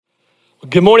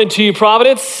Good morning to you,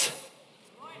 Providence.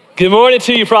 Good morning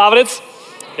to you, Providence.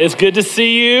 It's good to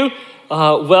see you.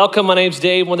 Welcome. My name's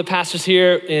Dave, one of the pastors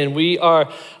here, and we are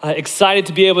excited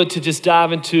to be able to just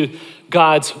dive into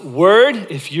God's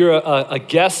Word. If you're a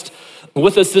guest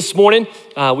with us this morning,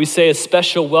 we say a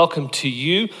special welcome to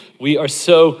you. We are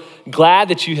so glad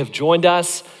that you have joined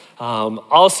us.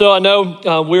 Also, I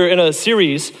know we're in a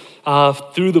series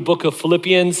through the book of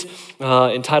Philippians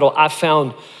entitled, I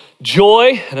Found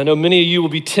Joy, and I know many of you will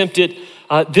be tempted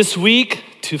this week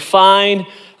to find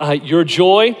your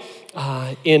joy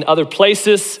in other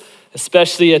places,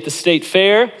 especially at the state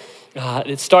fair.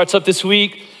 It starts up this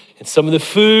week, and some of the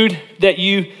food that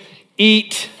you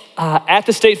eat at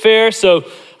the state fair. So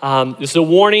this is a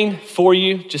warning for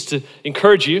you, just to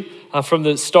encourage you from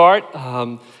the start.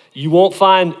 You won't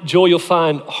find joy, you'll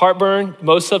find heartburn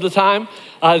most of the time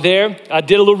there. I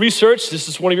did a little research. This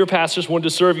is one of your pastors wanted to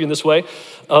serve you in this way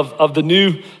of the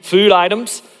new food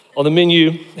items on the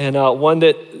menu. And one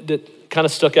that kind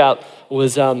of stuck out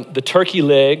was the turkey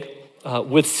leg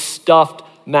with stuffed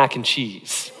mac and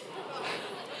cheese.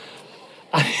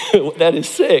 That is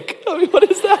sick. I mean,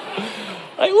 what is that?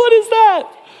 Like, what is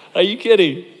that? Are you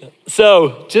kidding?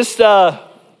 So just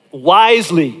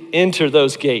wisely enter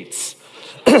those gates.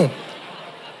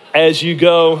 As you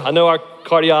go. I know our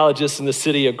cardiologists in the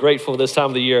city are grateful this time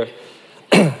of the year,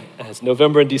 as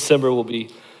November and December will be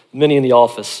many in the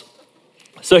office.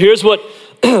 So here's what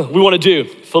we want to do.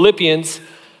 Philippians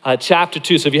chapter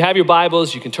 2. So if you have your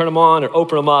Bibles, you can turn them on or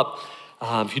open them up.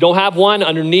 If you don't have one,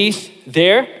 underneath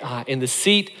there in the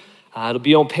seat, it'll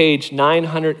be on page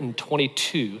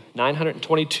 922,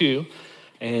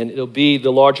 and it'll be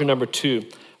the larger number 2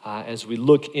 as we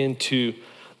look into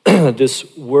this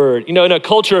word. You know, in a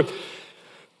culture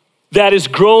that is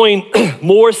growing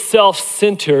more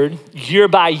self-centered year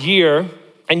by year,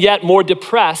 and yet more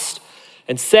depressed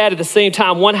and sad at the same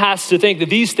time, one has to think that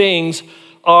these things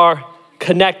are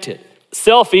connected.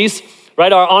 Selfies,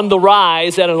 right, are on the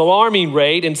rise at an alarming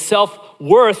rate, and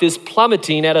self-worth is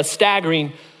plummeting at a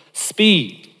staggering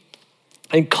speed.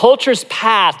 And culture's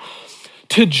path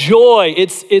to joy,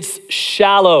 it's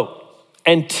shallow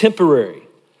and temporary,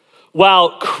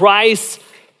 while Christ's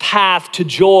path to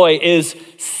joy is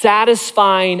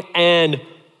satisfying and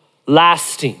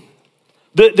lasting.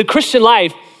 The Christian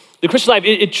life,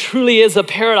 it truly is a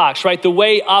paradox, right? The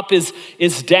way up is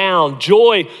down.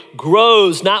 Joy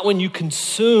grows not when you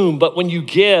consume, but when you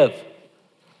give.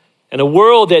 And a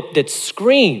world that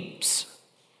screams,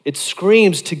 it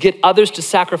screams to get others to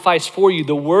sacrifice for you.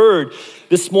 The word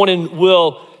this morning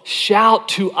will shout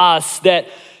to us that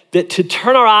to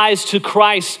turn our eyes to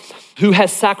Christ, who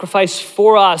has sacrificed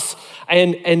for us.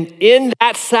 And in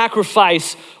that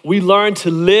sacrifice, we learn to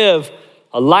live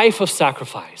a life of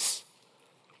sacrifice.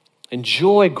 And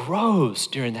joy grows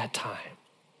during that time.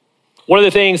 One of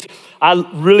the things I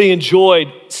really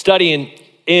enjoyed studying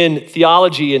in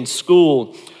theology in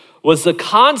school was the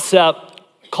concept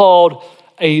called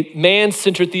a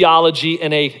man-centered theology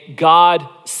and a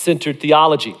God-centered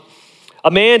theology. A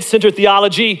man-centered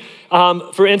theology,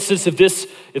 for instance, if this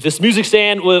music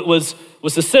stand was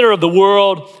the center of the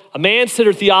world, a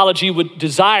man-centered theology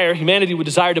humanity would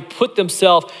desire to put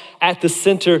themselves at the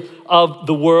center of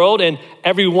the world, and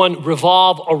everyone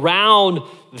revolve around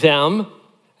them,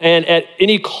 and at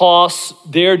any cost,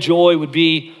 their joy would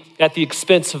be at the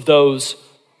expense of those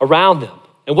around them.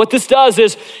 And what this does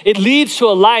is it leads to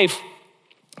a life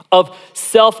of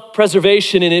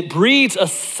self-preservation, and it breeds a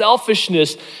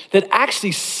selfishness that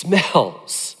actually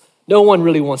smells. No one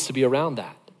really wants to be around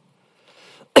that.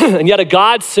 And yet a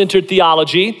God-centered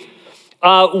theology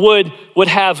would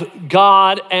have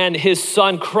God and his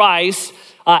son Christ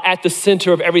at the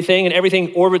center of everything, and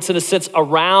everything orbits in a sense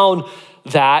around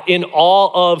that in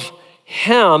all of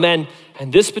him. And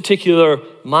this particular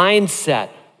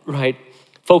mindset, right,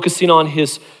 focusing on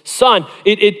his son,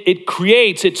 it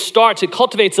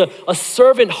cultivates a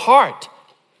servant heart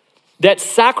that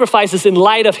sacrifices in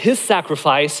light of his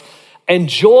sacrifice, and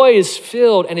joy is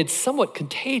filled, and it's somewhat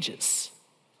contagious.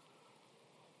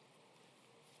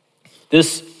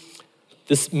 This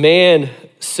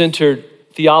man-centered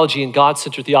theology and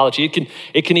God-centered theology,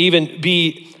 it can even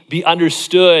be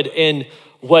understood in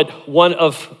what one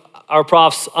of our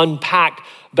profs unpacked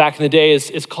back in the day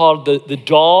is called the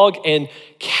dog and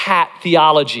cat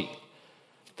theology.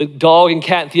 The dog and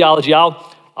cat theology.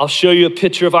 I'll show you a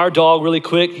picture of our dog really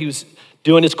quick. He was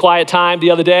doing his quiet time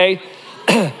the other day.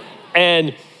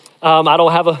 And I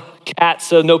don't have a cat,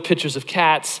 so no pictures of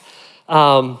cats.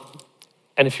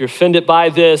 And if you're offended by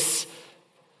this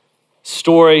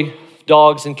story,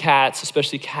 dogs and cats,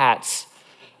 especially cats,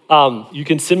 You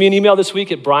can send me an email this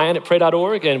week at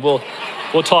brian@pray.org and we'll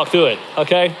talk through it,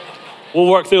 okay? We'll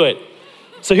work through it.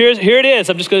 So here it is.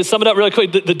 I'm just gonna sum it up really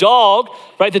quick. The dog,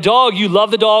 right? The dog, you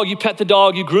love the dog, you pet the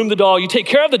dog, you groom the dog, you take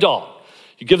care of the dog.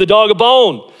 You give the dog a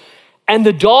bone. And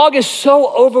the dog is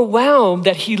so overwhelmed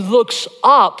that he looks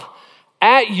up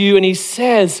at you and he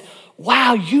says,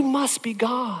 wow, you must be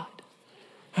God,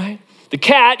 right? The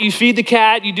cat, you feed the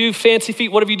cat, you do fancy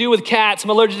feet, whatever you do with cats. I'm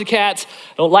allergic to cats,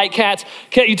 I don't like cats.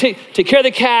 You take care of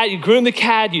the cat, you groom the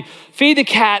cat, you feed the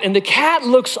cat, and the cat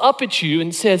looks up at you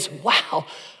and says, wow,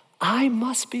 I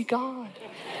must be God,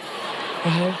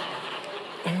 right?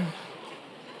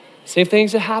 Same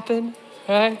things that happen,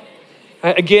 right?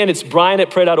 Again, it's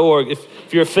brian@pray.org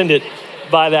if you're offended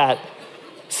by that.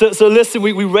 So listen,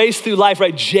 we race through life,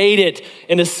 right, jaded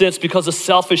in a sense because of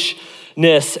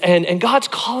selfishness. And God's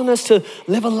calling us to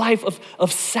live a life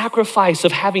of sacrifice,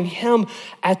 of having him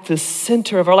at the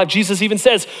center of our life. Jesus even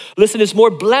says, listen, it's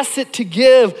more blessed to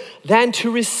give than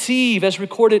to receive, as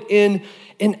recorded in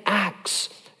Acts.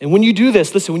 And when you do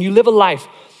this, listen, when you live a life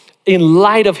in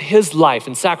light of his life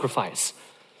and sacrifice,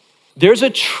 there's a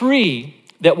tree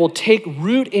that will take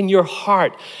root in your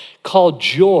heart called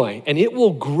joy, and it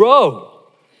will grow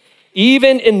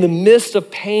even in the midst of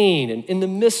pain and in the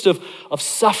midst of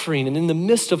suffering and in the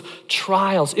midst of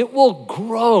trials. It will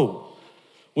grow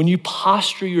when you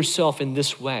posture yourself in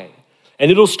this way,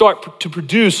 and it'll start to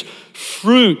produce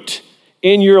fruit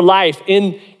in your life,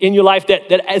 in your life that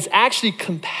is actually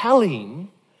compelling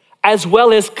as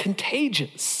well as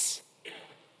contagious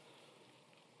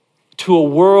to a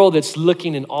world that's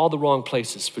looking in all the wrong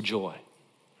places for joy.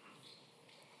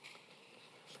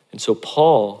 And so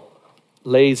Paul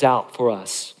lays out for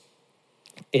us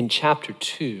in chapter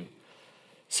 2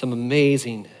 some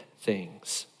amazing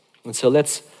things. And so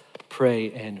let's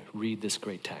pray and read this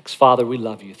great text. Father, we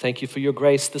love you. Thank you for your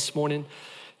grace this morning.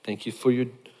 Thank you for your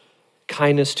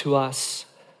kindness to us.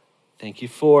 Thank you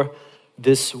for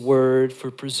this word, for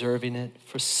preserving it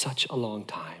for such a long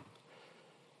time.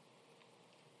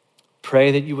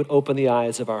 Pray that you would open the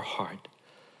eyes of our heart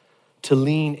to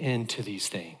lean into these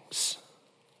things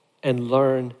and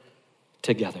learn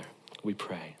together, we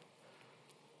pray.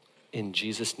 In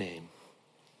Jesus' name,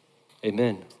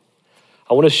 amen.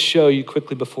 I want to show you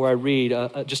quickly before I read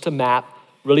just a map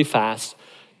really fast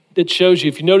that shows you,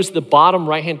 if you notice the bottom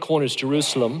right-hand corner is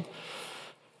Jerusalem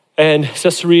and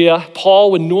Caesarea.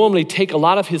 Paul would normally take a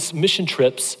lot of his mission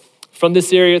trips from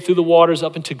this area through the waters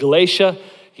up into Galatia.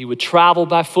 He would travel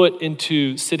by foot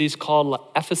into cities called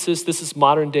Ephesus. This is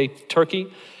modern day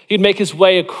Turkey. He'd make his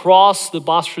way across the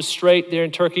Bosphorus Strait there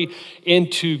in Turkey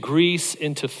into Greece,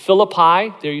 into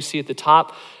Philippi. There you see at the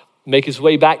top. Make his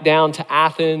way back down to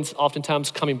Athens,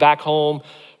 oftentimes coming back home,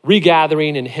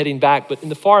 regathering and heading back. But in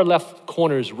the far left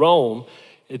corner is Rome.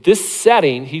 At this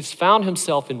setting, he's found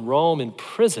himself in Rome in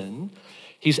prison.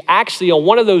 He's actually on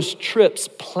one of those trips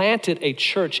planted a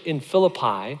church in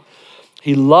Philippi.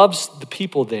 He loves the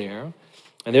people there.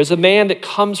 And there's a man that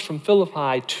comes from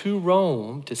Philippi to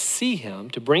Rome to see him,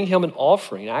 to bring him an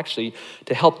offering, actually,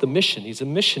 to help the mission. He's a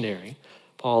missionary,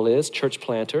 Paul is, church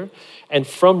planter. And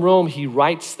from Rome, he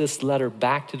writes this letter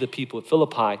back to the people at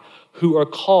Philippi who are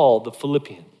called the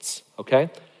Philippians,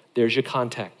 okay? There's your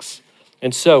context.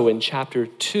 And so in chapter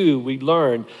 2, we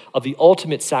learn of the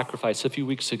ultimate sacrifice a few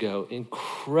weeks ago.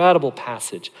 Incredible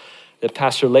passage that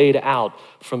Pastor laid out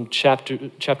from chapter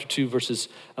 2, verses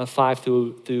 5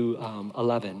 through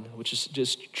 11, which is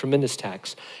just tremendous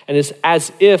text. And it's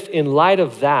as if in light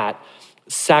of that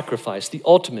sacrifice, the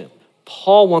ultimate,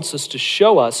 Paul wants us to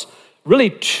show us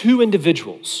really two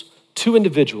individuals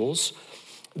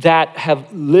that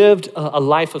have lived a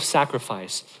life of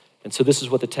sacrifice. And so this is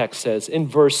what the text says in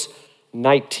verse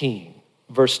 19.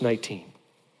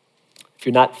 If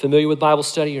you're not familiar with Bible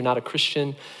study, you're not a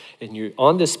Christian, and you're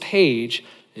on this page,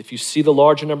 if you see the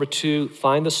larger number 2,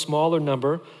 find the smaller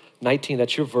number 19,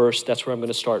 that's your verse, that's where I'm going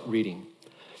to start reading.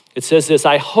 It says this,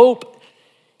 I hope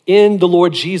in the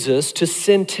Lord Jesus to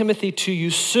send Timothy to you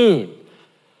soon,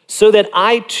 so that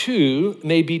I too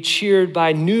may be cheered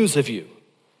by news of you.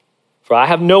 For I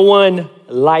have no one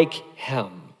like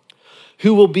him,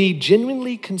 who will be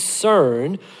genuinely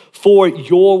concerned for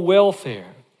your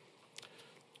welfare.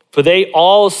 For they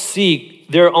all seek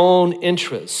their own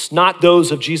interests, not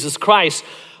those of Jesus Christ.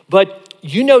 But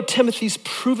you know Timothy's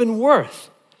proven worth,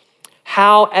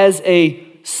 how as a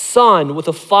son with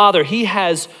a father, he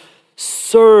has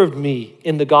served me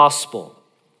in the gospel.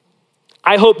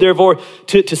 I hope, therefore,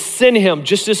 to send him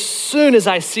just as soon as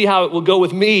I see how it will go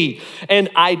with me. And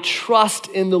I trust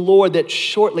in the Lord that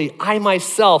shortly I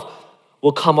myself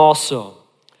will come also.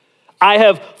 I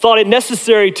have thought it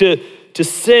necessary to to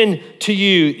send to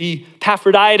you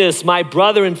Epaphroditus, my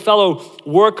brother and fellow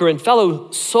worker and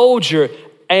fellow soldier,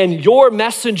 and your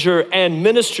messenger and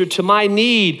minister to my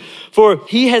need, for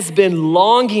he has been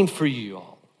longing for you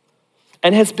all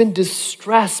and has been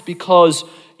distressed because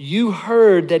you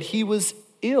heard that he was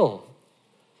ill.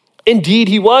 Indeed,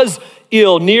 he was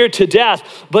ill, near to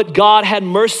death, but God had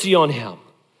mercy on him.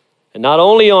 And not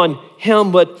only on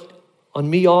him, but on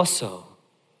me also,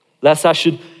 lest I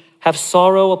should have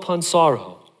sorrow upon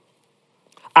sorrow.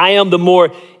 I am the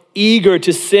more eager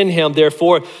to send him,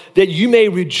 therefore, that you may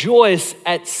rejoice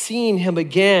at seeing him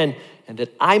again, and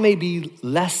that I may be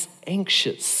less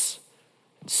anxious.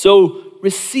 So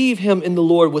receive him in the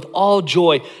Lord with all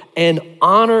joy and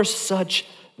honor such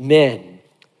men,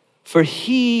 for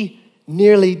he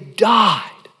nearly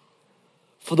died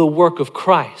for the work of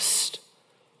Christ,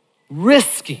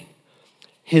 risking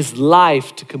his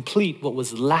life to complete what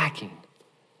was lacking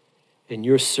in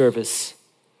your service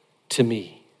to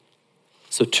me.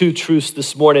 So 2 truths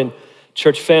this morning,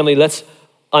 church family, let's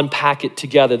unpack it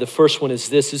together. The first one is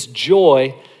this, is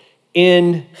joy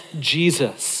in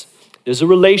Jesus. There's a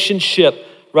relationship,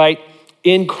 right,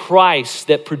 in Christ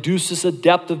that produces a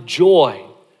depth of joy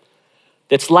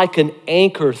that's like an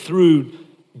anchor through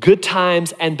good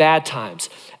times and bad times.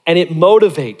 And it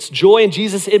motivates, joy in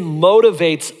Jesus, it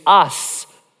motivates us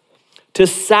to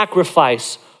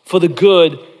sacrifice for the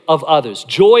good of others.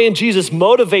 Joy in Jesus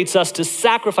motivates us to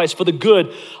sacrifice for the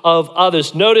good of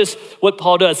others. Notice what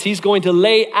Paul does. He's going to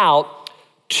lay out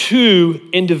 2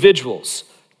 individuals,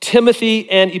 Timothy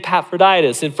and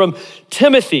Epaphroditus. And from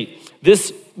Timothy,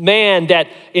 this man that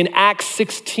in Acts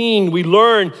 16, we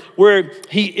learn where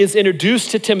he is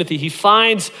introduced to Timothy. He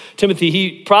finds Timothy.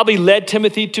 He probably led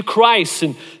Timothy to Christ.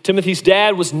 And Timothy's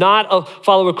dad was not a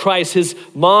follower of Christ. His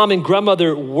mom and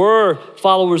grandmother were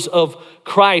followers of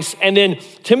Christ. And then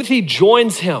Timothy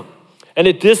joins him. And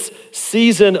at this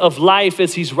season of life,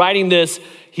 as he's writing this,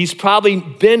 he's probably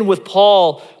been with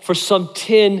Paul for some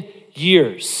 10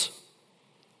 years.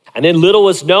 And then little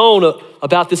is known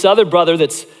about this other brother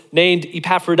that's named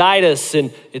Epaphroditus,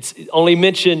 and it's only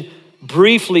mentioned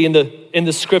briefly in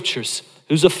the scriptures,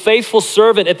 who's a faithful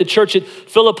servant at the church at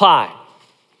Philippi.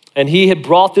 And he had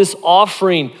brought this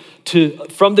offering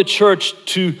from the church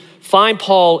to find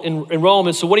Paul in Rome.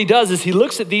 And so what he does is he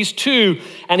looks at these 2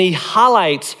 and he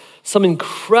highlights some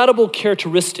incredible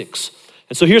characteristics.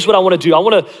 And so here's what I want to do. I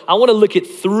want to look at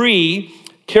 3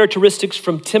 characteristics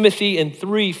from Timothy and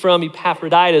 3 from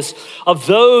Epaphroditus of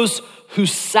those who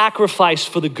sacrifice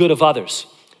for the good of others.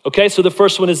 Okay, so the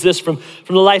first one is this from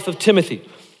the life of Timothy.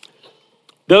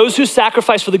 Those who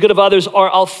sacrifice for the good of others are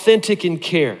authentic in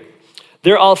care.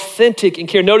 They're authentic in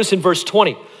care. Notice in verse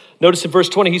 20,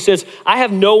 he says, I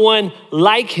have no one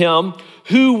like him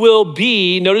who will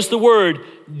be, notice the word,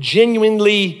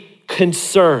 genuinely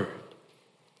concerned.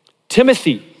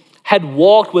 Timothy had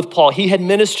walked with Paul. He had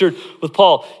ministered with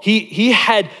Paul. He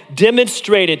had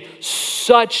demonstrated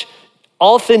such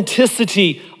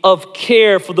authenticity of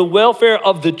care for the welfare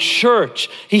of the church.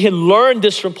 He had learned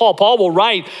this from Paul. Paul will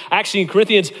write, actually in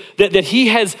Corinthians, that he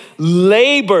has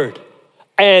labored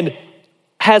and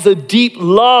has a deep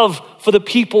love for the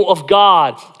people of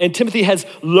God. And Timothy has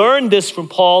learned this from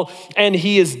Paul, and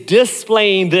he is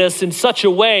displaying this in such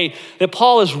a way that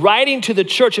Paul is writing to the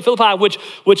church at Philippi,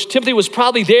 which Timothy was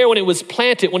probably there when it was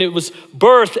planted, when it was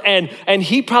birthed, and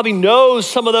he probably knows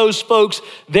some of those folks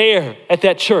there at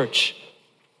that church.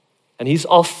 And he's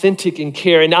authentic in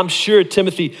care. And I'm sure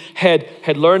Timothy had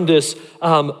learned this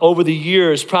over the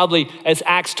years, probably as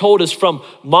Acts told us, from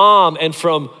mom and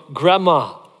from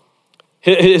grandma.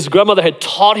 His grandmother had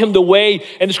taught him the way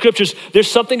in the scriptures. There's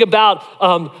something about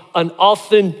an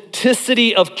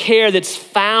authenticity of care that's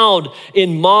found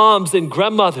in moms and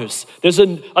grandmothers. There's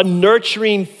a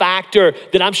nurturing factor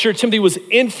that I'm sure Timothy was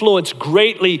influenced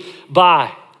greatly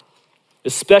by,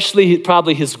 especially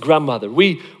probably his grandmother.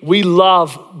 We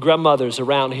love grandmothers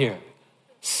around here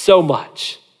so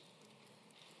much.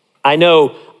 I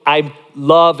know I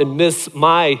love and miss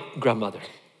my grandmother.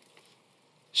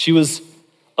 She was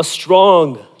a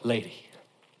strong lady.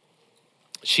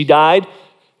 She died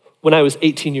when I was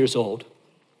 18 years old.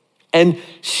 And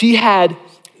she had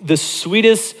the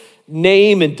sweetest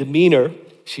name and demeanor.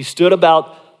 She stood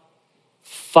about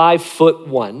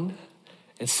 5'1".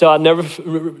 And so I'll never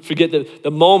forget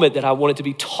the moment that I wanted to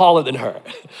be taller than her.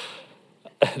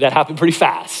 That happened pretty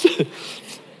fast,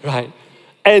 right?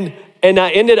 And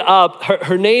I ended up,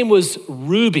 her name was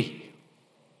Ruby.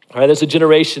 All right, there's a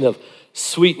generation of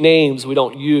sweet names we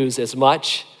don't use as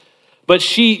much. But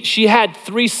she had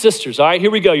 3 sisters. All right,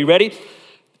 here we go. You ready?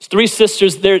 3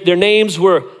 sisters. Their names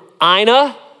were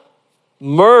Ina,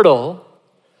 Myrtle,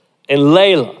 and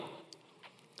Layla.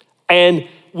 And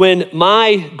when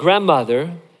my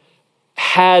grandmother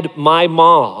had my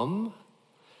mom,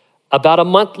 about a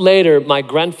month later, my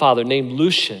grandfather named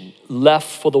Lucian left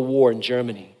for the war in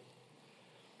Germany.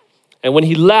 And when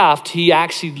he left, he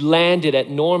actually landed at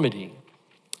Normandy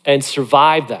and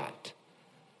survived that.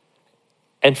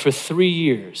 And for 3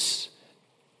 years,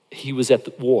 he was at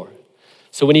the war.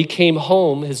 So when he came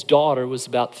home, his daughter was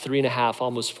about 3.5,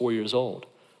 almost 4 years old.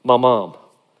 My mom,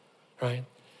 right?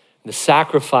 And the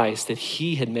sacrifice that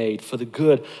he had made for the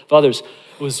good of others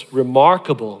was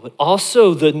remarkable, but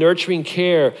also the nurturing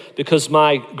care, because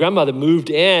my grandmother moved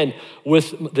in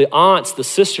with the aunts, the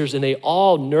sisters, and they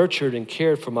all nurtured and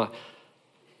cared for my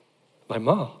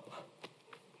mom.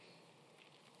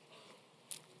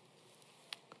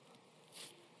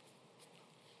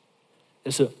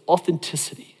 There's an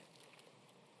authenticity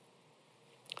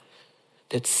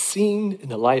that's seen in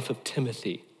the life of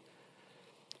Timothy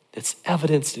that's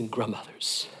evidenced in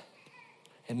grandmothers.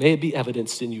 And may it be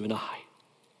evidenced in you and I.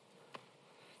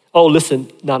 Oh,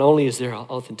 listen, not only is there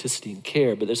authenticity and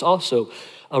care, but there's also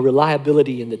a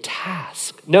reliability in the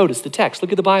task. Notice the text,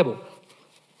 look at the Bible.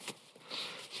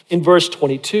 In verse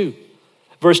 22,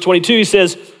 he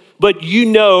says, but you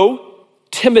know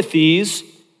Timothy's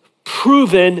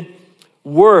proven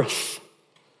worth.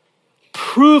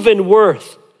 Proven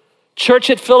worth. Church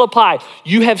at Philippi,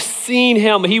 you have seen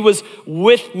him. He was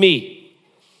with me.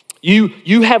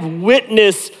 You have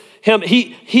witnessed him.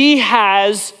 He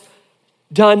has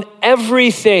done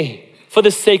everything for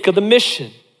the sake of the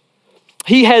mission.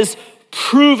 He has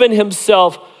proven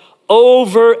himself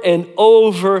over and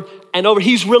over and over.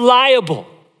 He's reliable.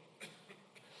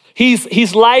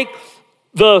 He's like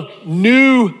the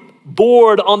new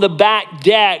board on the back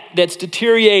deck that's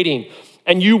deteriorating.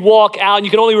 And you walk out and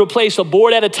you can only replace a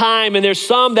board at a time. And there's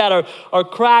some that are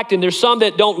cracked and there's some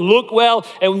that don't look well.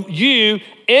 And you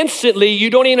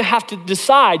don't even have to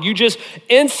decide. You just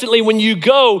instantly, when you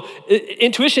go,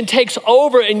 intuition takes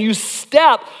over and you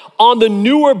step on the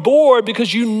newer board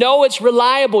because you know it's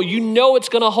reliable. You know it's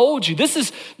gonna hold you. This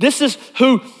is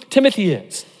who Timothy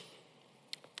is.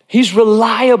 He's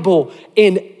reliable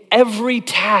in every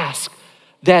task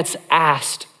that's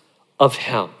asked of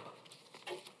him.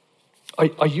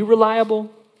 Are you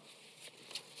reliable?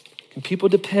 Can people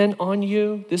depend on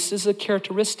you? This is a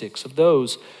characteristics of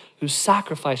those who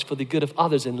sacrifice for the good of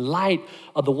others in light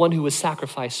of the one who was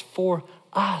sacrificed for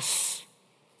us.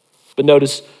 But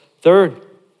notice, third,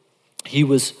 he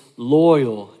was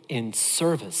loyal in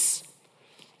service.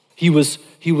 He was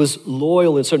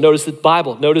loyal in service. Notice the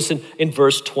Bible. Notice in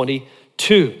verse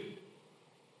 22.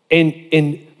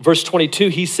 In verse 22,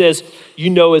 he says, you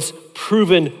know his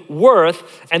proven worth.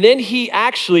 And then he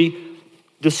actually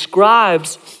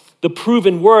describes the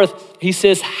proven worth. He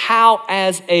says, how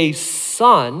as a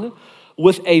son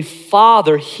with a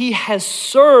father, he has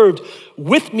served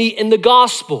with me in the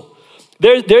gospel.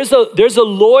 There's a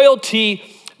loyalty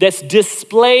that's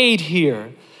displayed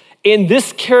here in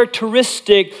this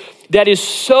characteristic that is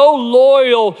so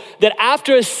loyal that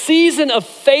after a season of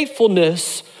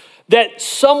faithfulness, that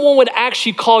someone would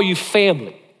actually call you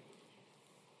family.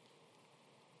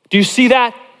 Do you see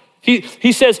that?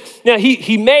 He says, now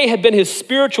he may have been his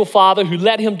spiritual father who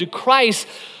led him to Christ,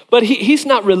 but he's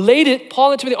not related.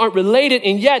 Paul and Timothy aren't related,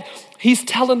 and yet he's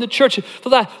telling the church,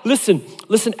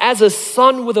 listen, as a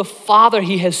son with a father,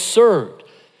 he has served.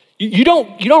 You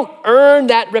don't earn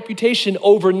that reputation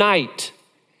overnight.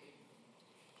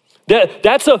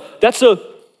 That's a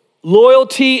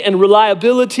loyalty and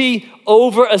reliability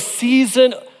over a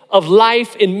season of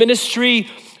life in ministry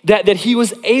that he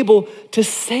was able to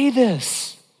say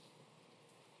this.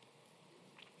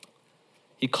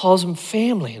 He calls them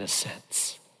family in a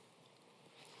sense.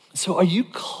 So are you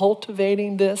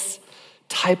cultivating this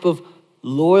type of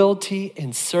loyalty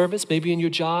and service, maybe in your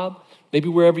job, maybe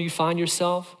wherever you find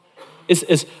yourself?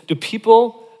 Do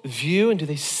people view and do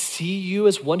they see you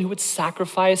as one who would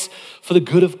sacrifice for the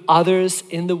good of others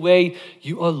in the way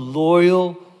you are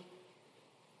loyal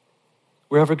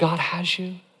wherever God has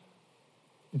you?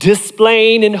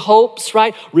 Displaying in hopes,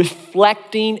 right?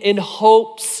 Reflecting in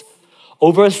hopes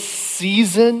over a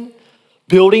season,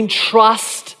 building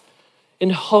trust in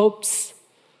hopes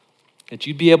that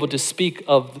you'd be able to speak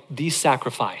of the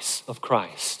sacrifice of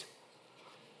Christ.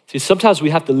 See, sometimes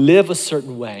we have to live a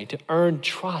certain way to earn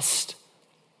trust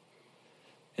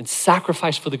and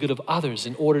sacrifice for the good of others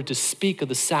in order to speak of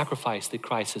the sacrifice that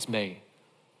Christ has made.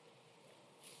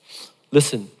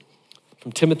 Listen,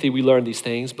 from Timothy we learn these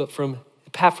things, but from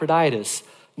Epaphroditus,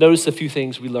 notice a few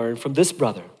things we learned from this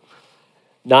brother.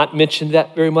 Not mentioned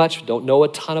that very much, don't know a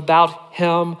ton about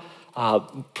him.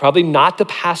 probably not the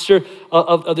pastor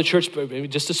of the church, but maybe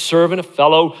just a servant, a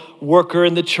fellow worker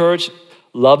in the church,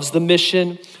 loves the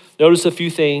mission. Notice a few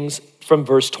things from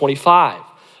verse 25.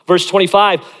 Verse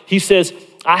 25, he says,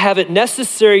 I have it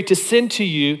necessary to send to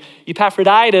you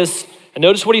Epaphroditus. And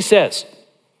notice what he says.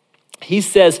 He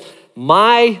says,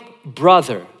 my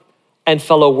brother and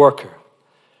fellow worker.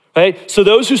 Right? So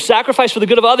those who sacrifice for the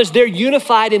good of others, they're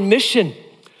unified in mission.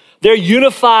 They're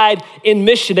unified in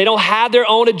mission. They don't have their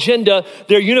own agenda.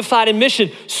 They're unified in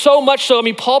mission. So much so,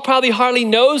 Paul probably hardly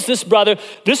knows this brother.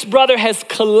 This brother has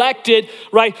collected,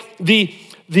 right,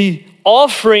 the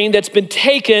offering that's been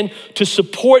taken to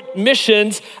support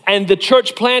missions and the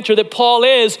church planter that Paul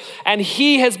is, and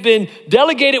he has been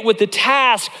delegated with the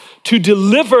task to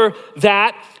deliver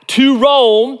that to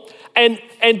Rome.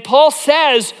 And Paul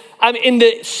says, in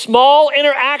the small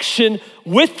interaction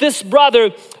with this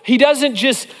brother, he doesn't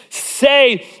just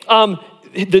say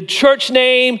the church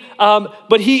name,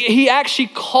 but he actually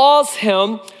calls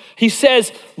him, he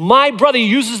says, my brother. He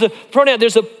uses the pronoun.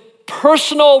 There's a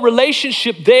personal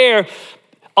relationship there.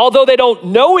 Although they don't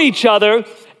know each other,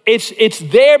 it's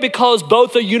there because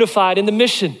both are unified in the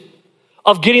mission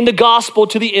of getting the gospel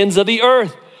to the ends of the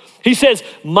earth. He says,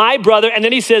 my brother, and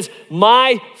then he says,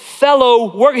 my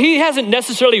fellow worker. He hasn't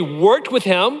necessarily worked with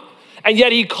him, and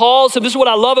yet he calls him. This is what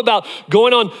I love about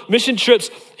going on mission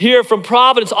trips here from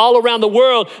Providence all around the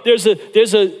world. There's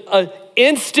a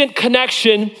instant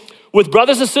connection with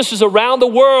brothers and sisters around the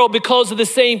world because of the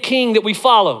same king that we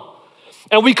follow.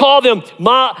 And we call them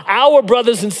our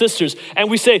brothers and sisters. And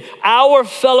we say our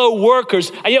fellow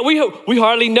workers. And yet we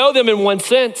hardly know them in one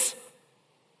sense.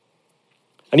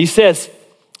 And he says,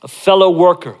 a fellow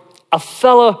worker, a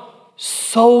fellow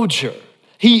soldier.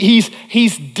 He's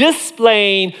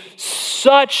displaying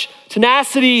such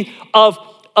tenacity of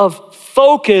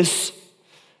focus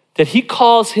that he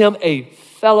calls him a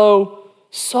fellow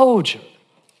soldier.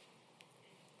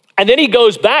 And then he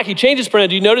goes back, he changes pronoun.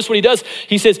 Do you notice what he does?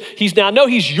 He says, he's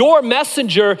your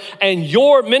messenger and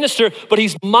your minister, but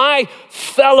he's my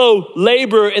fellow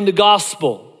laborer in the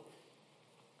gospel.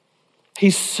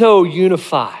 He's so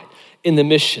unified in the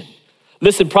mission.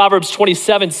 Listen, Proverbs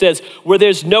 27 says, where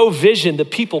there's no vision, the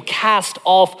people cast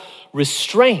off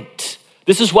restraint.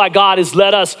 This is why God has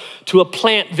led us to a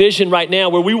plant vision right now,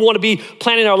 where we want to be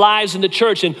planting our lives in the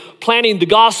church and planting the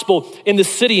gospel in the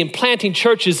city and planting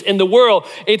churches in the world.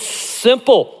 It's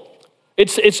simple.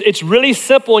 It's really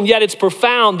simple, and yet it's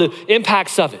profound, the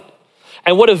impacts of it.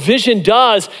 And what a vision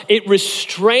does, it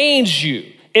restrains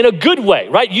you in a good way,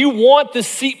 right? You want the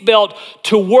seatbelt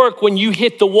to work when you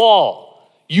hit the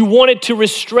wall. You want it to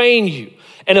restrain you.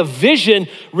 And a vision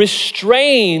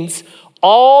restrains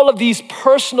all of these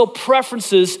personal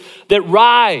preferences that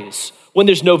rise when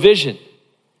there's no vision.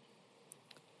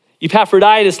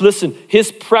 Epaphroditus, listen,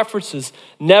 his preferences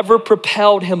never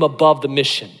propelled him above the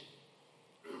mission.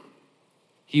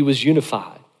 He was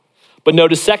unified. But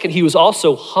notice, second, he was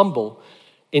also humble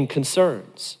in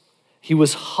concerns. He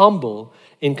was humble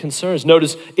in concerns.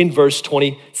 Notice in verse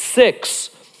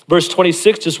 26. Verse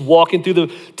 26, just walking through the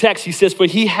text, he says, for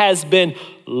he has been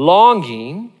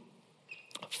longing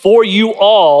for you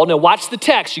all. Now watch the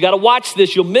text. You got to watch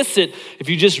this. You'll miss it if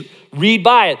you just read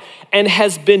by it. And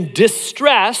has been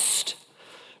distressed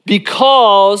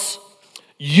because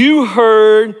you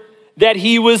heard that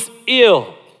he was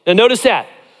ill. Now notice that,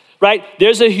 right?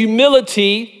 There's a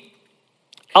humility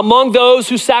among those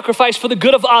who sacrifice for the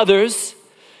good of others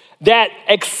that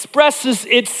expresses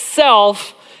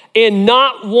itself in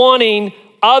not wanting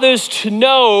others to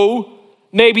know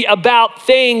maybe about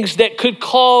things that could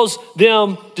cause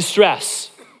them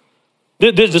distress.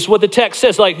 This is what the text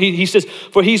says. Like he says,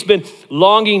 for he's been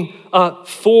longing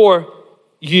for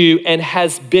you and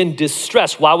has been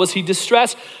distressed. Why was he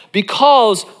distressed?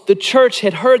 Because the church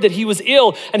had heard that he was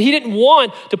ill, and he didn't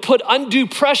want to put undue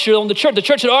pressure on the church. The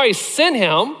church had already sent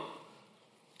him.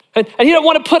 And he didn't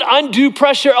want to put undue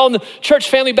pressure on the church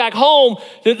family back home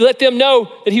to let them know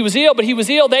that he was ill, but he was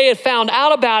ill. They had found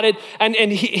out about it, and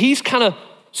he's kind of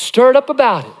stirred up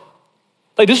about it.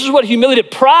 Like, this is what humility,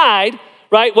 pride,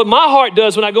 right? What my heart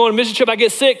does when I go on a mission trip, I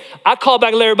get sick, I call back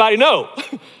and let everybody know,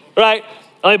 right?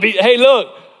 Hey, look,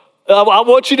 I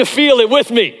want you to feel it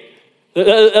with me.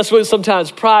 That's what sometimes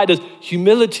pride does.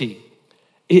 Humility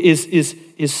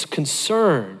is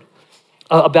concerned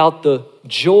about the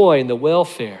joy and the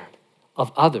welfare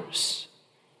of others.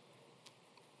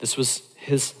 This was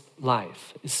his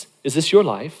life. Is this your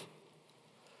life?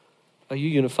 Are you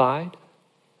unified?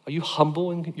 Are you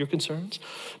humble in your concerns?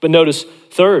 But notice,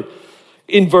 third,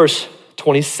 in verse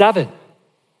 27,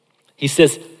 he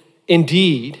says,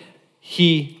 indeed,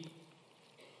 he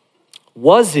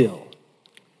was ill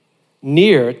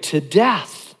near to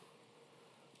death.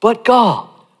 But God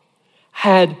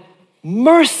had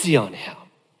mercy on him.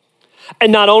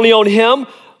 And not only on him,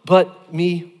 but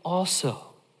me also.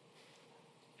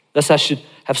 Thus I should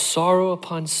have sorrow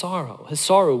upon sorrow. His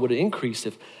sorrow would have increased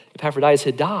if Epaphroditus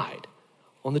had died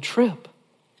on the trip.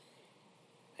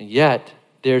 And yet,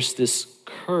 there's this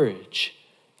courage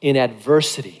in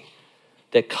adversity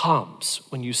that comes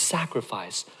when you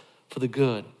sacrifice for the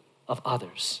good of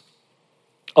others.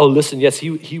 Oh, listen, yes,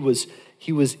 he was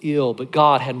ill, but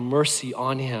God had mercy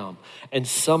on him and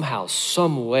somehow,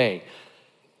 some way,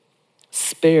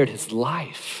 spared his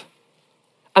life.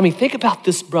 I mean, think about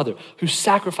this brother who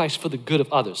sacrificed for the good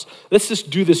of others. Let's just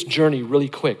do this journey really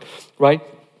quick, right?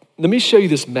 Let me show you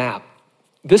this map.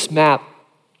 This map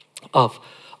of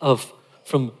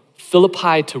from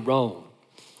Philippi to Rome,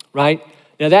 right?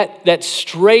 Now that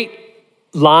straight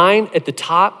line at the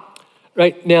top,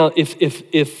 right? Now,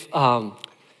 if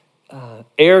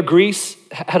Air Greece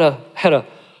had a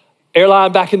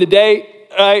airline back in the day,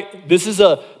 right? This is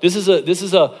a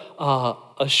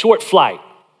short flight.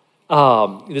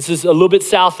 This is a little bit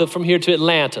south from here to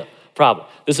Atlanta, probably.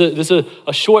 This is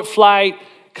a short flight,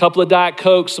 a couple of Diet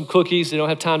Cokes, some cookies. They don't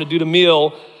have time to do the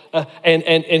meal,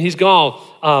 and he's gone.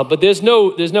 But there's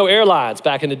no airlines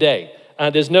back in the day.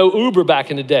 There's no Uber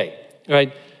back in the day,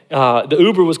 right? The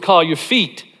Uber was called your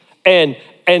feet, and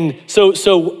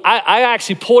so I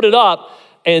actually pulled it up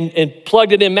and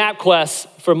plugged it in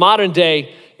MapQuest for modern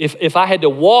day. If I had to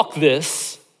walk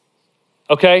this,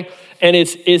 okay, and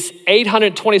it's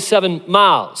 827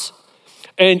 miles,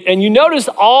 and you notice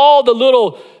all the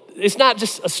little. It's not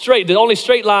just a straight. The only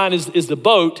straight line is the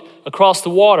boat across the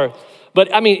water,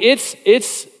 but I mean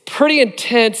it's pretty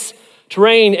intense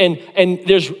terrain, and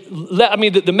there's. I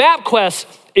mean the MapQuest.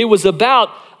 It was about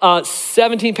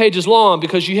 17 pages long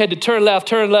because you had to turn left,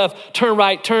 turn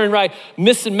right,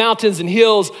 missing mountains and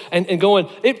hills and going.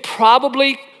 It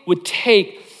probably would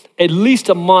take at least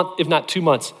a month, if not 2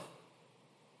 months,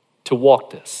 to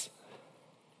walk this.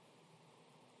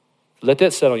 Let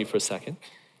that set on you for a second.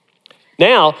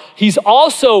 Now, he's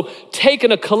also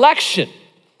taken a collection,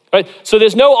 right? So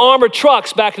there's no armored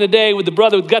trucks back in the day with the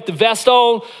brother who got the vest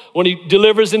on when he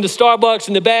delivers into Starbucks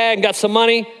in the bag and got some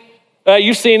money.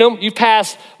 You've seen them. You've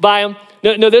passed by them.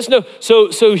 No, there's no.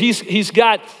 So he's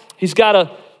got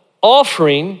a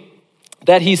offering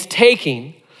that he's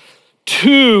taking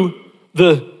to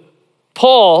the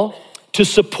Paul to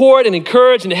support and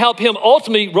encourage and to help him.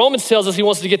 Ultimately, Romans tells us he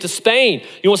wants to get to Spain.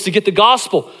 He wants to get the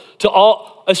gospel to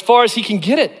all as far as he can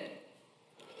get it.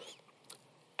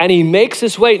 And he makes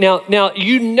his way. Now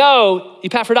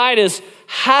Epaphroditus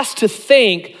has to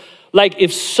think. Like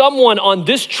if someone on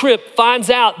this trip finds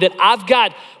out that I've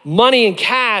got money and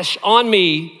cash on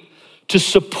me to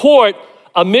support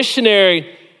a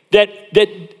missionary, that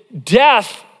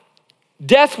death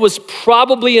was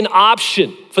probably an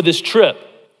option for this trip,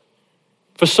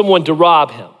 for someone to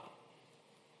rob him.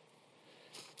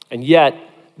 And yet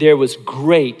there was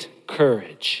great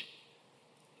courage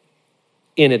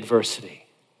in adversity.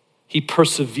 He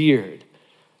persevered.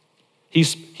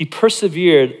 He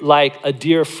persevered like a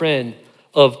dear friend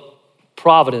of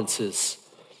Providence's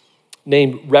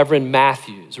named Reverend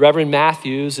Matthews. Reverend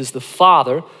Matthews is the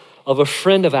father of a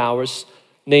friend of ours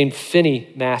named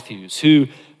Finney Matthews, who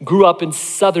grew up in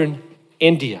southern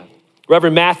India.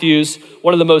 Reverend Matthews,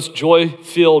 one of the most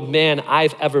joy-filled men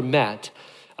I've ever met.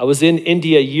 I was in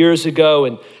India years ago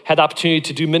and had the opportunity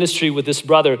to do ministry with this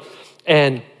brother,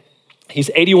 and he's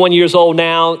 81 years old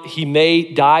now. He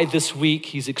may die this week.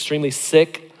 He's extremely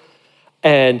sick.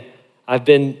 And I've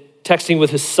been texting with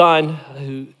his son,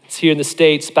 who's here in the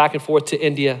States, back and forth to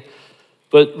India.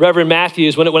 But Reverend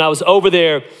Matthews, when I was over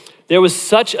there was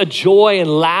such a joy and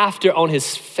laughter on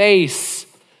his face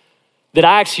that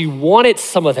I actually wanted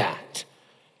some of that.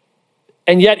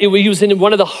 And yet he was in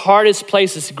one of the hardest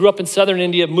places. He grew up in southern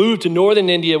India, moved to northern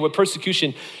India where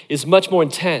persecution is much more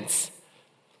intense.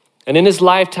 And in his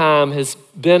lifetime has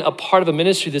been a part of a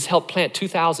ministry that's helped plant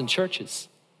 2,000 churches.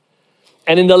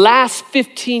 And in the last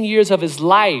 15 years of his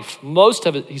life, most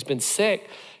of it, he's been sick.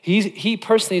 He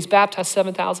personally has baptized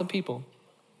 7,000 people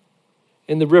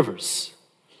in the rivers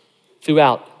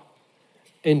throughout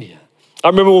India. I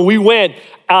remember when we went,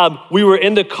 we were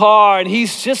in the car and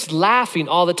he's just laughing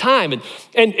all the time.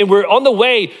 And we're on the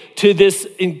way to this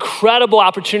incredible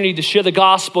opportunity to share the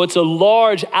gospel. It's a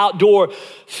large outdoor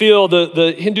field.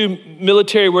 The Hindu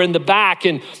military were in the back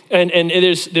and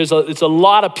it's a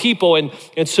lot of people.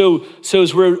 And so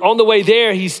as we're on the way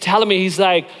there, he's telling me, he's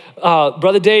like,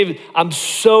 Brother Dave, I'm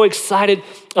so excited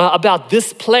about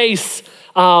this place.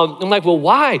 I'm like, well,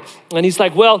 why? And he's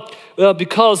like, well,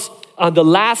 because the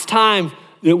last time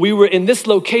that we were in this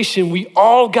location, we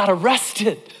all got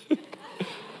arrested.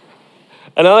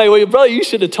 And I'm like, well, brother, you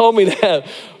should have told me that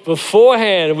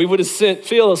beforehand. We would have sent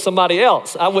Phil or somebody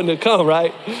else. I wouldn't have come,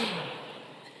 right?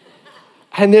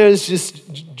 And there's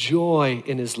just joy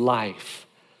in his life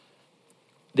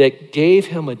that gave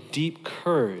him a deep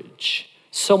courage,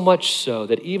 so much so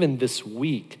that even this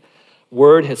week,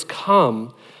 word has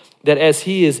come that as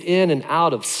he is in and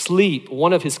out of sleep,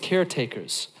 one of his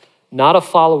caretakers, not a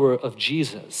follower of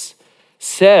Jesus,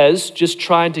 says, just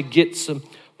trying to get some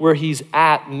where he's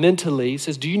at mentally,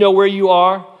 says, do you know where you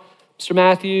are, Mr.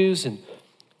 Matthews?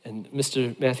 And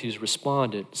Mr. Matthews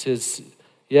responded, says,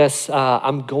 yes,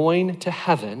 I'm going to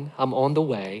heaven. I'm on the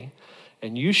way.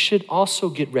 And you should also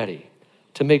get ready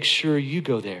to make sure you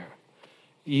go there.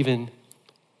 Even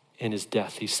in his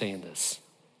death, he's saying this.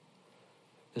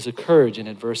 There's a courage in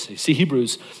adversity. See,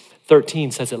 Hebrews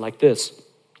 13 says it like this.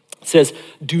 It says,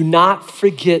 do not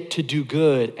forget to do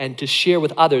good and to share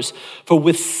with others, for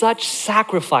with such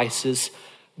sacrifices,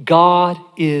 God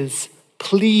is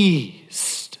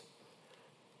pleased.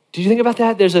 Do you think about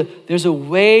that? There's a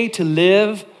way to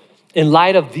live in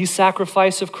light of the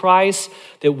sacrifice of Christ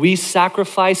that we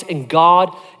sacrifice, and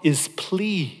God is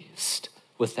pleased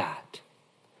with that.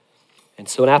 And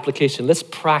so in application, let's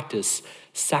practice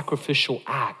sacrificial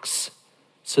acts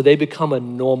so they become a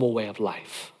normal way of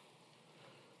life.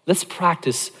 Let's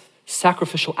practice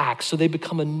sacrificial acts so they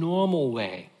become a normal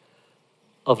way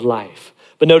of life.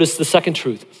 But notice the second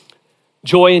truth.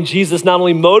 Joy in Jesus not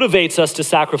only motivates us to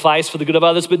sacrifice for the good of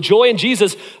others, but joy in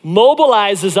Jesus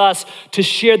mobilizes us to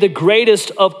share the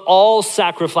greatest of all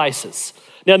sacrifices.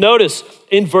 Now notice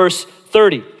in verse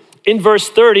 30. In verse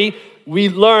 30, we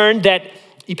learn that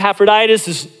Epaphroditus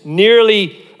is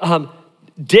nearly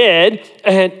dead,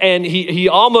 and he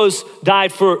almost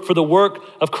died for the work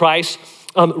of Christ,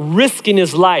 risking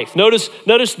his life. Notice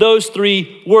those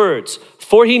three words.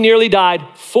 For he nearly died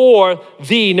for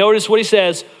the, notice what he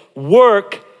says,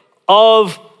 work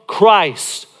of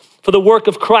Christ. For the work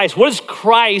of Christ. What is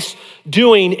Christ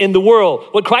doing in the world?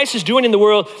 What Christ is doing in the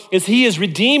world is he is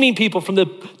redeeming people from the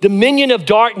dominion of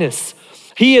darkness.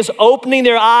 He is opening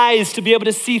their eyes to be able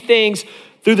to see things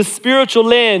through the spiritual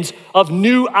lens of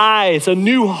new eyes, a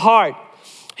new heart.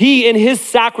 He, in his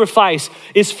sacrifice,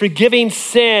 is forgiving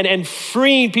sin and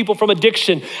freeing people from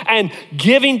addiction and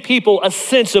giving people a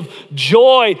sense of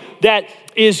joy that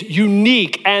is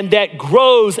unique and that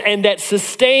grows and that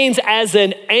sustains as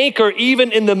an anchor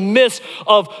even in the midst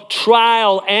of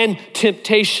trial and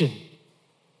temptation.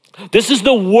 This is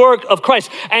the work of Christ.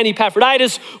 And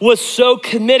Epaphroditus was so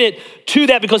committed to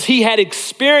that because he had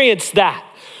experienced that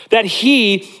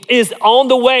he is on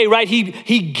the way, right?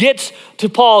 He gets to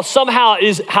Paul somehow.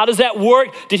 How does that work?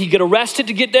 Did he get arrested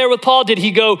to get there with Paul? Did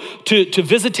he go to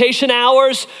visitation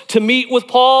hours to meet with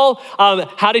Paul?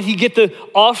 How did he get the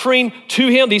offering to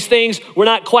him? These things we're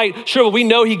not quite sure, but we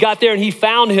know he got there and he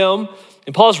found him.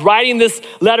 And Paul's writing this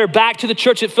letter back to the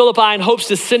church at Philippi and hopes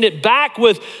to send it back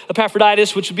with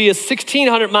Epaphroditus, which would be a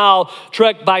 1,600-mile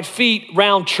trek by feet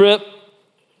round trip.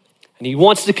 And he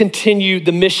wants to continue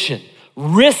the mission,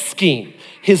 risking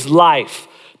his life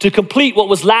to complete what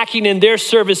was lacking in their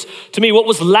service to me. What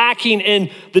was lacking in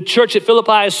the church at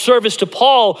Philippi's service to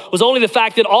Paul was only the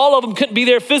fact that all of them couldn't be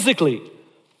there physically.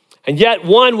 And yet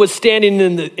one was standing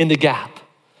in the gap.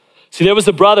 See, there was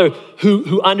a brother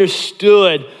who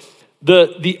understood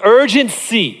the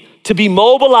urgency to be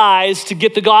mobilized to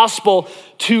get the gospel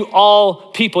to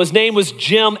all people. His name was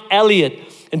Jim Elliot.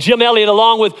 And Jim Elliot,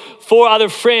 along with 4 other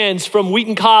friends from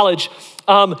Wheaton College,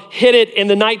 hit it in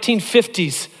the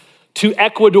 1950s to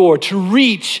Ecuador to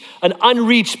reach an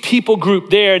unreached people group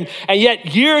there. And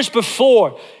yet years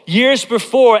before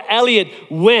Elliot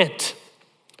went,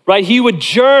 right, he would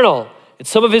journal. And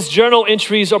some of his journal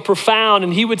entries are profound.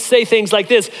 And he would say things like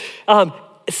this.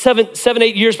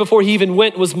 8 years before he even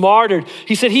went, was martyred.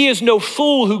 He said, he is no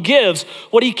fool who gives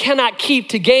what he cannot keep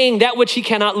to gain that which he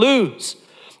cannot lose.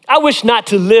 I wish not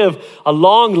to live a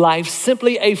long life,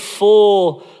 simply a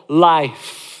full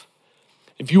life.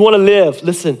 If you want to live,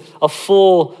 listen, a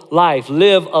full life,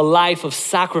 live a life of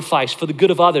sacrifice for the good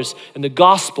of others and the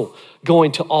gospel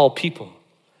going to all people.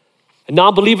 A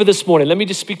non-believer this morning, let me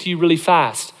just speak to you really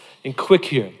fast and quick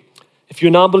here. If you're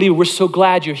a non-believer, we're so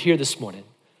glad you're here this morning.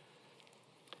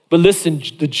 But listen,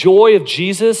 the joy of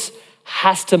Jesus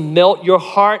has to melt your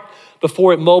heart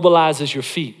before it mobilizes your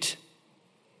feet.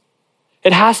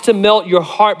 It has to melt your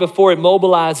heart before it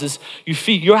mobilizes your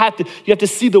feet. You have to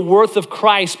see the worth of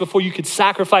Christ before you could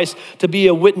sacrifice to be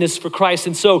a witness for Christ.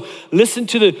 And so listen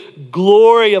to the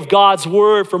glory of God's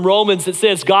word from Romans that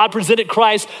says, God presented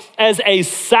Christ as a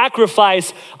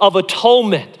sacrifice of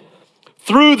atonement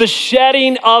through the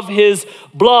shedding of his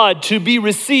blood to be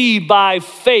received by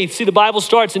faith. See, the Bible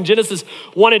starts in Genesis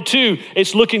 1 and 2.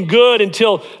 It's looking good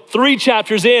until 3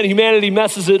 chapters in, humanity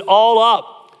messes it all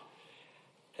up.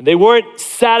 And they weren't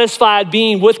satisfied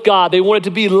being with God. They wanted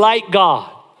to be like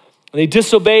God. And they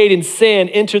disobeyed, and sin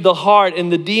entered the heart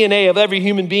and the DNA of every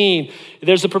human being.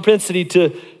 There's a propensity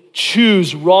to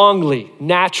choose wrongly,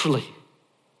 naturally.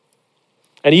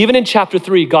 And even in chapter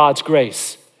 3, God's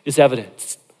grace is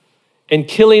evidenced. In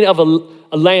killing of a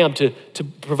lamb to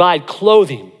provide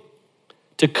clothing,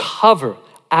 to cover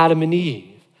Adam and Eve.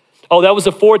 Oh, that was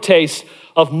a foretaste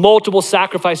of multiple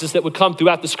sacrifices that would come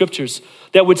throughout the scriptures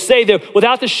that would say that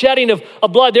without the shedding of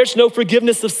blood, there's no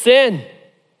forgiveness of sin.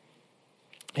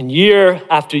 And year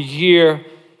after year,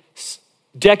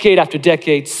 decade after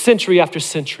decade, century after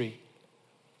century.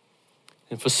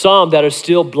 And for some that are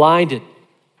still blinded,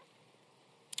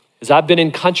 as I've been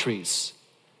in countries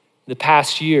in the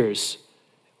past years,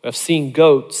 I've seen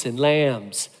goats and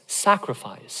lambs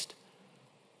sacrificed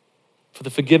for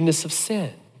the forgiveness of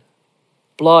sin.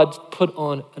 Blood put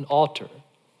on an altar.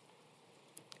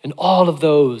 And all of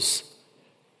those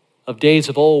of days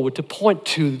of old were to point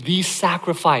to the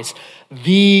sacrifice,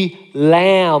 the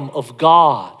Lamb of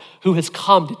God who has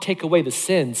come to take away the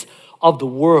sins of the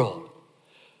world.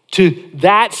 To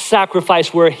that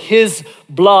sacrifice where his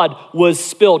blood was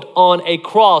spilt on a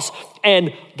cross.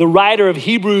 And the writer of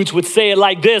Hebrews would say it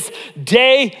like this: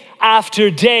 day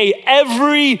after day,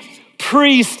 every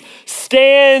priest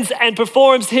stands and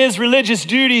performs his religious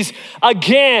duties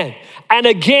again and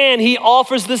again. He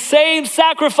offers the same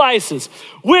sacrifices,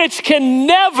 which can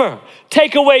never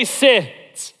take away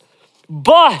sins.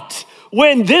 But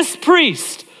when this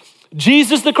priest,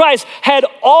 Jesus the Christ, had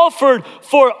offered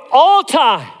for all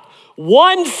time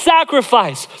one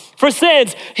sacrifice for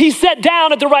sins, he sat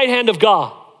down at the right hand of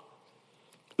God.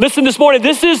 Listen this morning,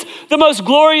 this is the most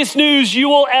glorious news you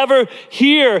will ever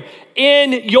hear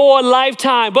in your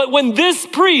lifetime. But when this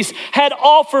priest had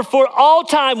offered for all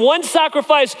time one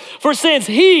sacrifice for sins,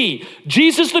 he,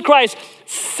 Jesus the Christ,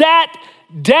 sat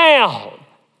down,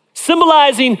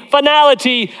 symbolizing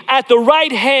finality at the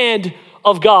right hand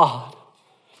of God.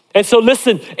 And so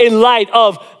listen, in light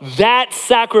of that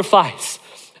sacrifice,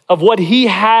 of what he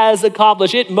has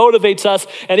accomplished, it motivates us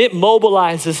and it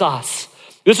mobilizes us.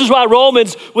 This is why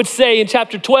Romans would say in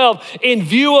chapter 12, in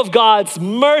view of God's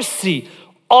mercy,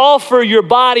 offer your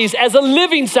bodies as a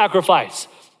living sacrifice.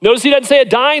 Notice he doesn't say a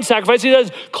dying sacrifice. He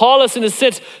doesn't call us in a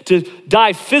sense to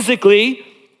die physically.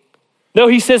 No,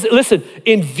 he says, listen,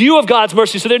 in view of God's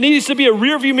mercy. So there needs to be a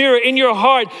rearview mirror in your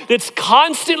heart that's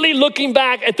constantly looking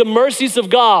back at the mercies of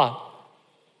God.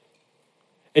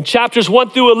 And chapters 1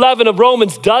 through 11 of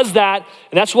Romans does that.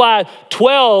 And that's why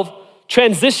 12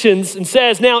 transitions and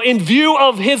says, now in view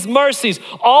of his mercies,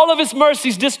 all of his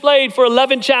mercies displayed for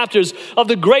 11 chapters of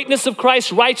the greatness of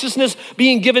Christ's righteousness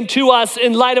being given to us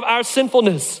in light of our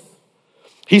sinfulness.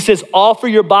 He says, offer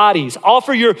your bodies,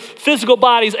 offer your physical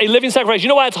bodies a living sacrifice. You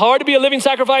know why it's hard to be a living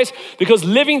sacrifice? Because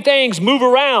living things move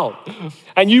around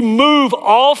and you move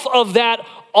off of that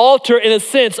altar in a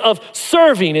sense of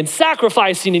serving and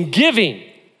sacrificing and giving.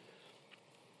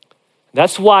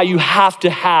 That's why you have to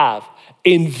have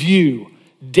in view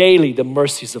daily the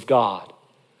mercies of God.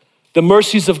 The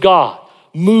mercies of God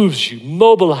moves you,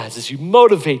 mobilizes you,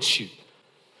 motivates you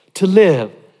to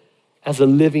live as a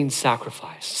living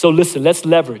sacrifice. So listen, let's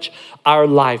leverage our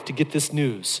life to get this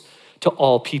news to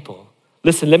all people.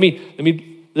 Listen, let me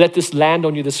let this land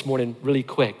on you this morning really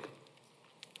quick.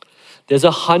 There's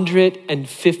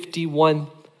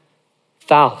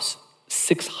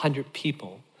 151,600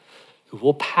 people who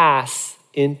will pass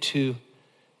into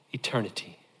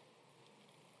eternity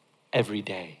every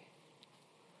day.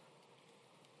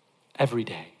 Every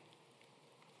day.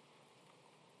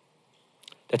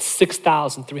 That's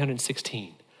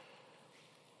 6,316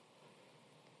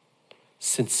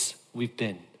 since we've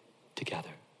been together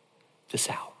this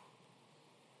hour.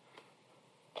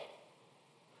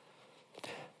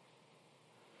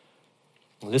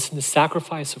 Listen to the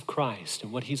sacrifice of Christ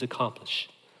and what he's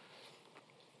accomplished.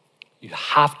 You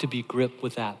have to be gripped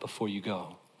with that before you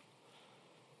go.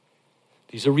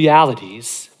 These are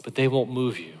realities, but they won't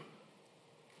move you.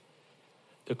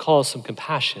 They'll cause some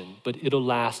compassion, but it'll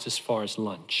last as far as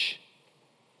lunch.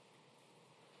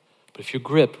 But if you're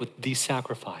gripped with the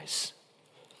sacrifice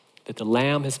that the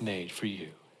Lamb has made for you,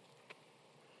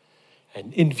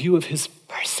 and in view of his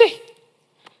mercy,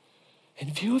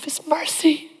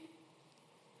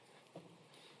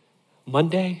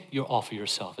 Monday, you'll offer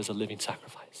yourself as a living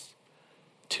sacrifice.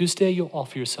 Tuesday, you'll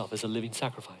offer yourself as a living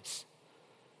sacrifice.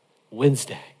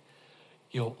 Wednesday,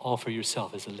 you'll offer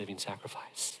yourself as a living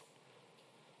sacrifice.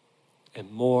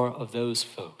 and more of those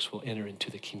folks will enter into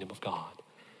the kingdom of God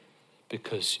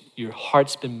because your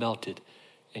heart's been melted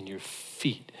and your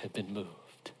feet have been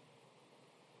moved.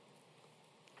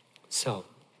 So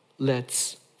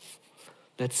let's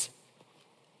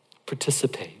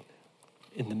participate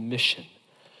in the mission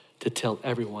to tell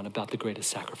everyone about the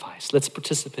greatest sacrifice. Let's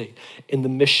participate in the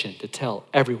mission to tell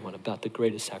everyone about the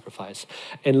greatest sacrifice.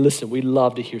 And listen, we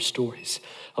love to hear stories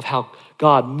of how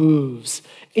God moves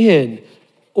in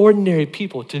ordinary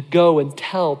people to go and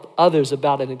tell others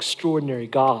about an extraordinary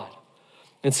God.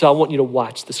 And so I want you to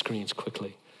watch the screens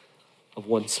quickly of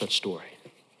one such story.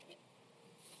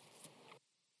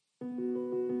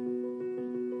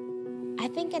 I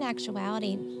think in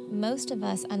actuality, most of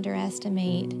us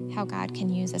underestimate how God can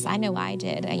use us. I know I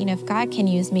did. If God can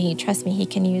use me, trust me, he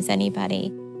can use anybody.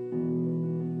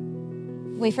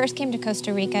 We first came to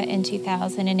Costa Rica in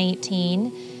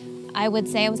 2018. I would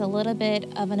say I was a little bit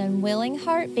of an unwilling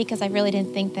heart because I really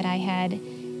didn't think that I had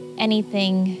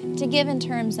anything to give in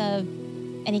terms of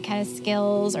any kind of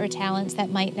skills or talents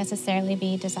that might necessarily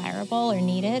be desirable or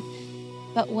needed.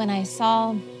 But when I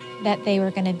saw that they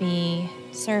were going to be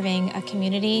serving a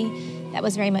community that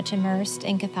was very much immersed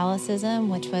in Catholicism,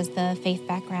 which was the faith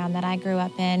background that I grew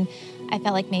up in, I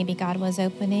felt like maybe God was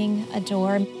opening a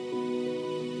door.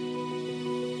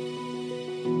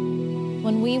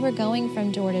 When we were going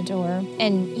from door to door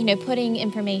and, putting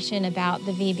information about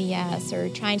the VBS or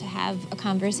trying to have a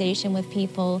conversation with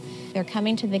people, they're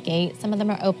coming to the gate. Some of them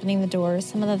are opening the doors.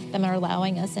 Some of them are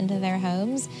allowing us into their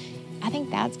homes. I think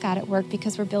that's God at work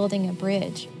because we're building a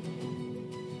bridge.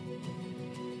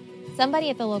 Somebody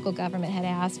at the local government had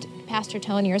asked Pastor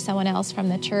Tony or someone else from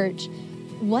the church,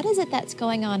 what is it that's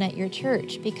going on at your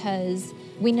church? Because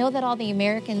we know that all the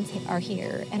Americans are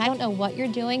here, and I don't know what you're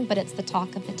doing, but it's the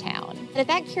talk of the town. And if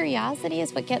that curiosity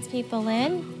is what gets people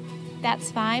in,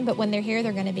 that's fine, but when they're here,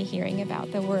 they're going to be hearing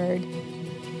about the Word.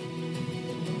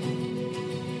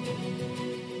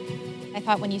 I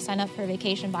thought when you sign up for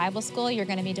Vacation Bible School, you're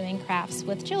going to be doing crafts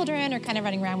with children or kind of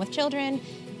running around with children,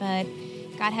 but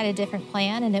God had a different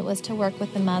plan, and it was to work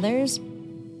with the mothers.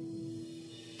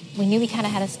 We knew we kind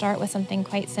of had to start with something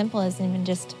quite simple as even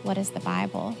just, what is the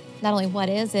Bible? Not only what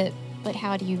is it, but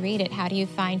how do you read it? How do you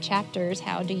find chapters?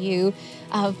 How do you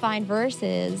find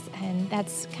verses? And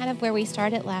that's kind of where we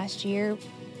started last year.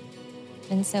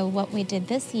 And so what we did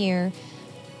this year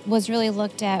was really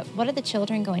looked at, what are the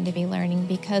children going to be learning?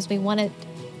 Because we wanted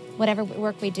whatever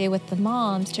work we do with the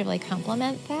moms to really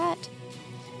complement that.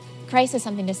 Christ has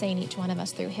something to say in each one of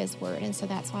us through his word. And so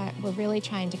that's why we're really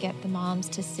trying to get the moms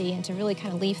to see and to really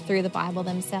kind of leaf through the Bible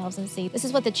themselves and see, this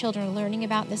is what the children are learning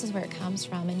about. This is where it comes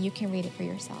from. And you can read it for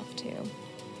yourself too.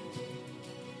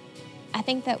 I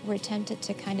think that we're tempted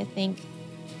to kind of think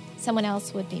someone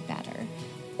else would be better.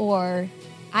 Or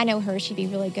I know her, she'd be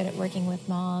really good at working with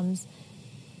moms.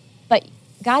 But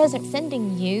God isn't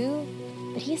sending you,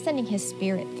 but he's sending his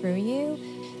Spirit through you.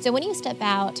 So when you step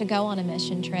out to go on a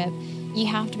mission trip, you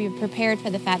have to be prepared for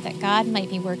the fact that God might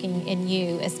be working in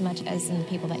you as much as in the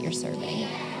people that you're serving.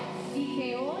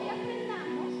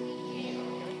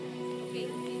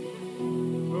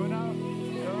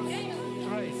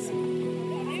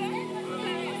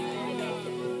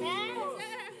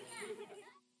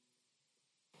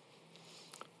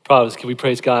 Providence, can we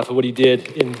praise God for what he did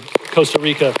in Costa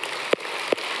Rica?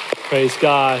 Praise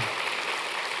God.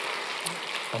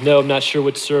 I know, I'm not sure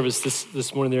which service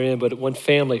this morning they're in, but one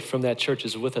family from that church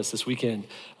is with us this weekend,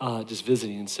 just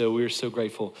visiting. And so we're so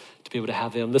grateful to be able to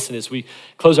have them. Listen, as we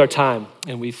close our time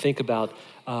and we think about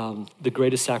the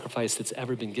greatest sacrifice that's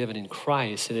ever been given in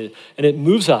Christ, and it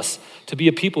moves us to be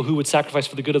a people who would sacrifice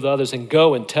for the good of others and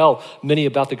go and tell many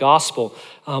about the gospel.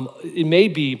 It may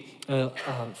be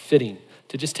fitting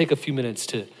to just take a few minutes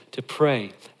to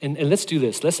pray. And let's do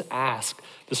this. Let's ask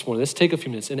this morning. Let's take a few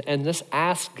minutes and let's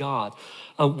ask God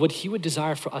what he would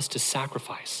desire for us to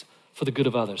sacrifice for the good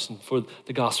of others and for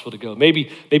the gospel to go. Maybe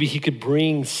he could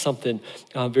bring something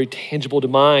very tangible to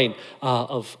mind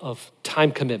of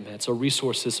time commitments or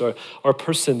resources or a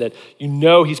person that you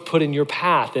know he's put in your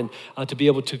path and to be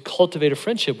able to cultivate a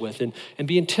friendship with and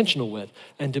be intentional with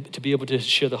and to be able to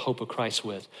share the hope of Christ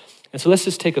with. And so let's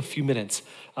just take a few minutes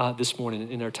this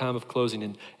morning in our time of closing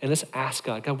and let's ask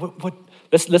God, what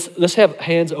let's have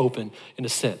hands open in a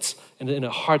sense and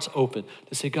our hearts open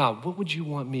to say, God, what would you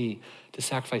want me to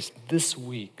sacrifice this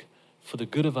week for the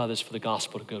good of others, for the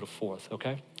gospel to go forth,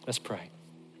 okay? Let's pray.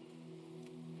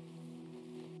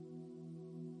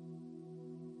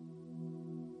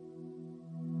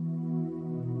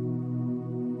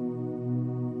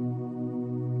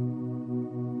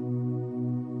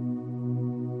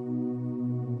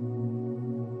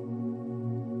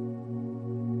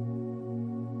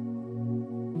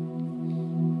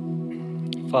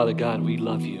 Father God, we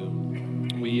love you.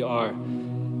 We are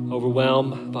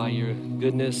overwhelmed by your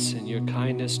goodness and your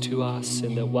kindness to us,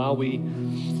 and that while we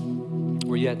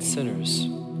were yet sinners,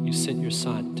 you sent your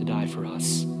Son to die for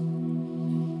us.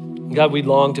 God, we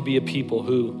long to be a people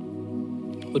who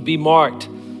would be marked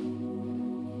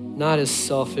not as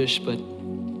selfish, but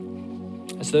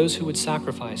as those who would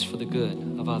sacrifice for the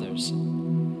good of others.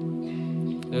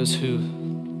 Those who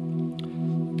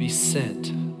be sent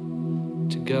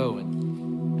to go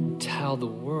and tell the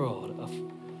world of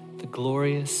the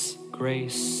glorious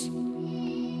grace.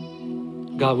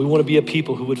 God, we want to be a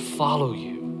people who would follow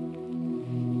you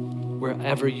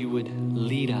wherever you would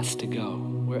lead us to go,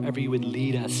 wherever you would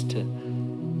lead us to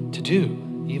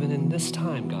do, even in this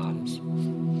time, God, as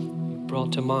you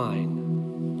brought to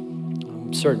mind,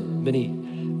 I'm certain,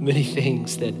 many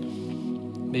things that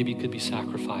maybe could be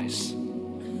sacrificed.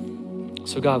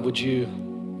 So God, would you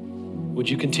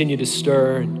continue to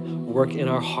stir and work in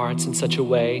our hearts in such a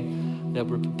way that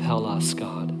would propel us,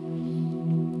 God,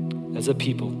 as a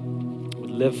people,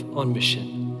 would live on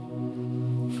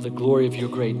mission for the glory of your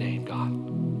great name, God.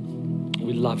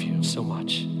 We love you so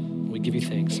much. We give you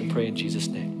thanks and pray in Jesus'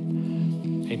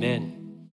 name. Amen.